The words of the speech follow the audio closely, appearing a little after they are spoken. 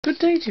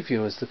day to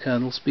viewers, the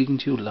Colonel speaking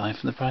to you live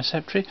from the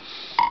Preceptory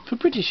for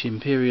British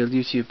Imperial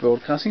YouTube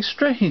Broadcasting.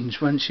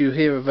 Strange, once you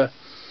hear of a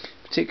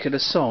particular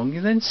song, you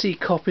then see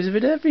copies of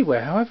it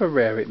everywhere, however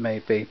rare it may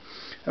be.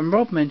 And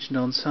Rob mentioned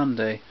on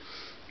Sunday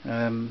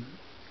a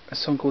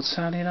song called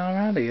Sally in Our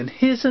Alley, and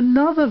here's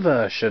another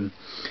version.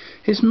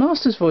 His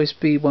Master's Voice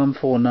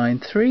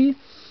B1493,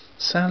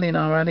 Sally in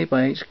Our Alley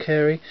by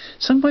Carey,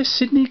 sung by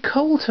Sidney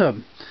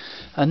Coltham.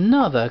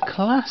 Another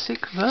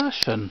classic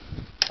version.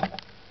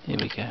 Here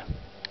we go.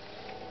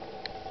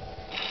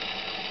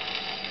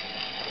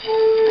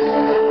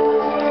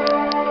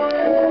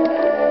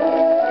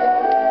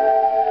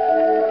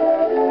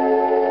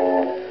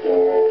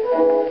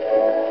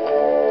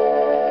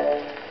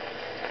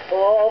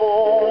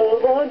 All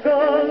the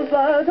girls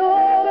that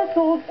are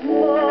so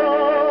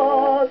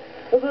smart,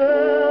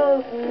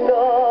 there's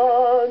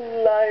none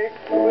like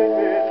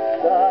pretty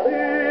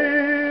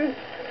Sally.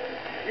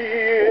 She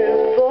is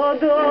the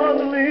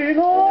darling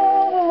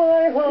of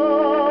my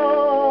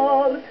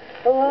heart,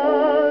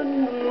 and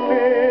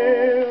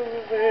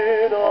lives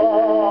in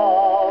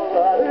our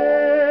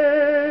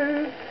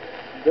alley.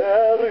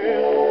 There is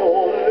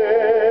no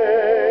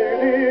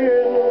lady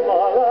in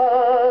the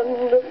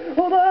land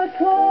that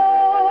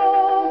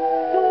talks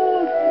so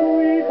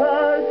sweet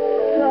as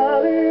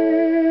Sally.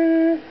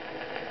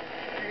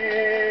 She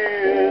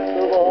is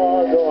the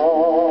darling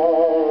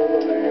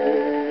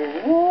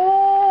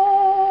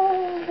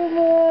of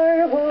my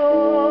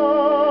heart,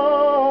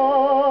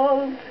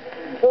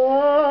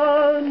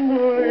 and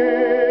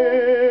lives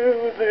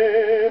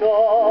in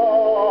our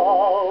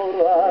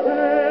alley.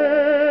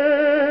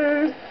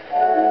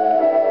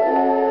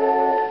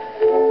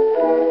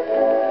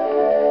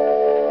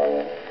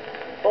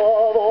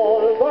 Of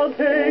all the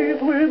days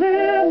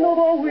within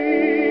the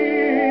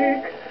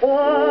week, I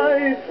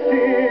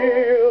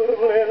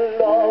dearly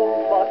love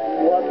but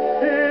one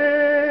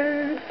day,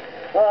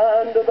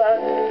 and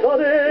that's the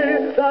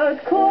day that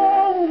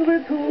comes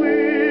betwixt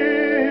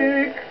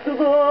the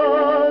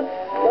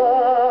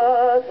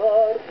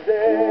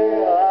Saturday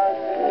and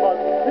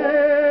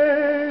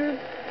Monday.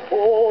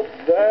 Oh,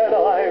 then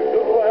I'm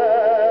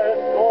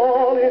dressed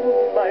all in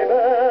my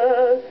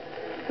best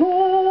to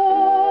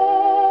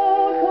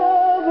walk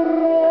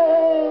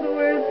abroad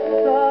with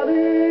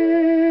Sally.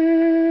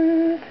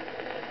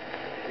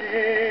 She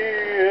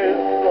is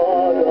the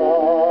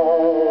darling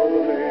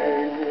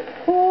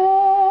of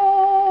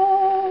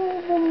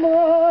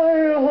my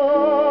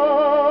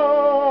heart,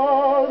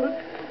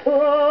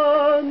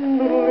 and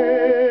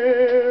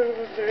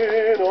lives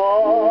in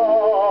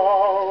our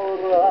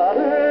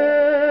alley.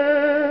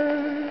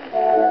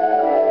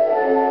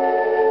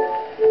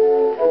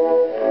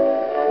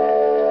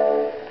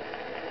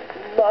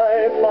 My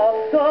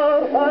master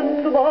and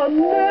the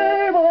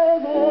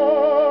neighbors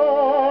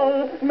all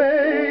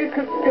make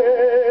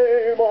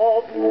game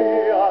of me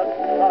and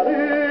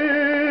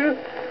Carey,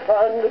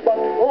 and but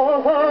for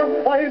her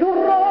I'd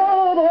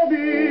rather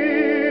be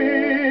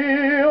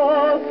a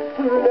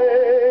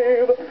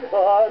slave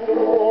and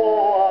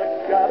row a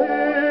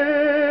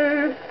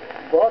galley.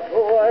 But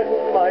when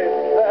my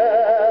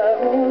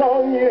 7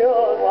 long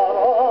years are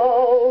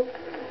out,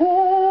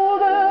 oh,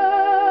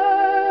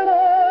 then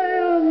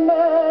I'll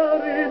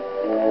marry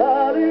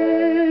Sally,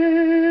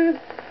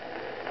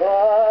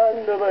 and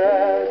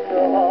then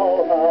how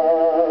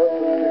happily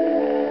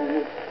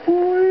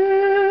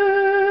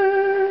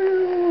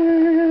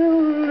we'll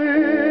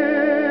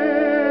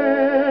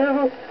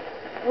live,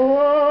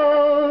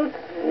 but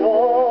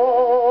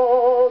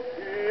not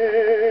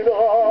in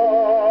our alley.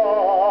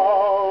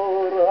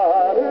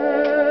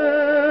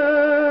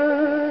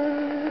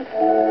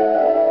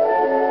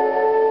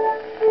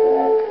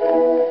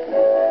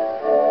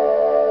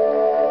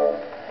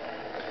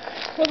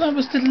 Well, that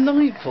was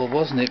delightful,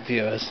 wasn't it,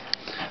 viewers?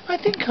 I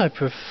think I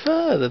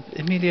prefer the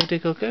Emilio de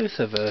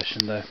Golgotha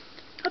version, though.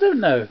 I don't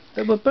know.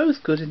 They were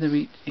both good in their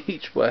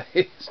each way.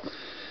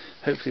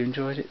 Hopefully you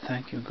enjoyed it.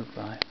 Thank you and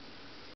goodbye.